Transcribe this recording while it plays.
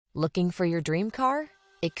Looking for your dream car?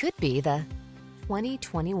 It could be the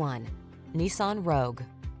 2021 Nissan Rogue.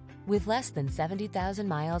 With less than 70,000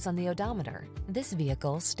 miles on the odometer, this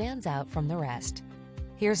vehicle stands out from the rest.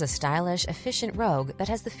 Here's a stylish, efficient Rogue that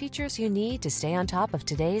has the features you need to stay on top of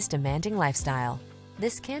today's demanding lifestyle.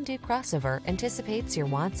 This can-do crossover anticipates your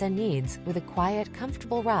wants and needs with a quiet,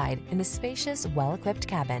 comfortable ride in a spacious, well-equipped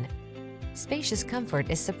cabin. Spacious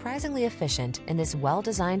comfort is surprisingly efficient in this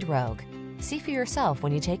well-designed Rogue. See for yourself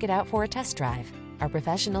when you take it out for a test drive. Our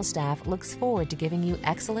professional staff looks forward to giving you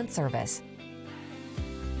excellent service.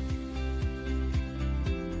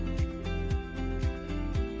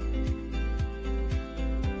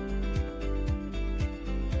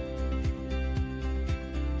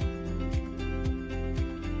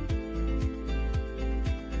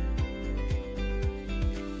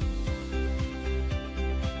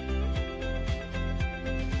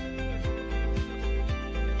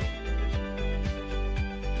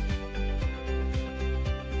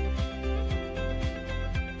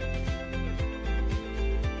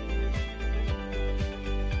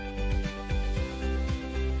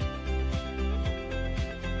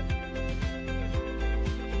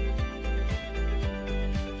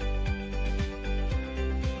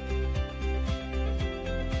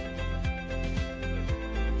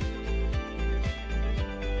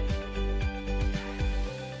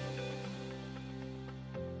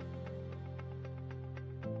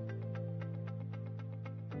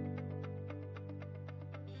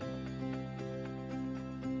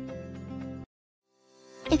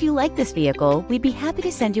 If you like this vehicle, we'd be happy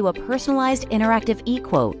to send you a personalized interactive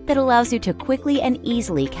e-quote that allows you to quickly and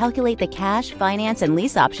easily calculate the cash, finance, and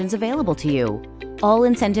lease options available to you. All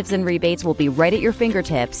incentives and rebates will be right at your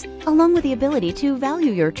fingertips, along with the ability to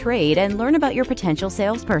value your trade and learn about your potential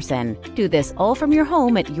salesperson. Do this all from your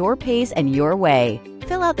home at your pace and your way.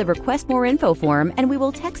 Fill out the Request More Info form and we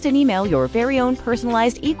will text and email your very own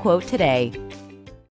personalized e-quote today.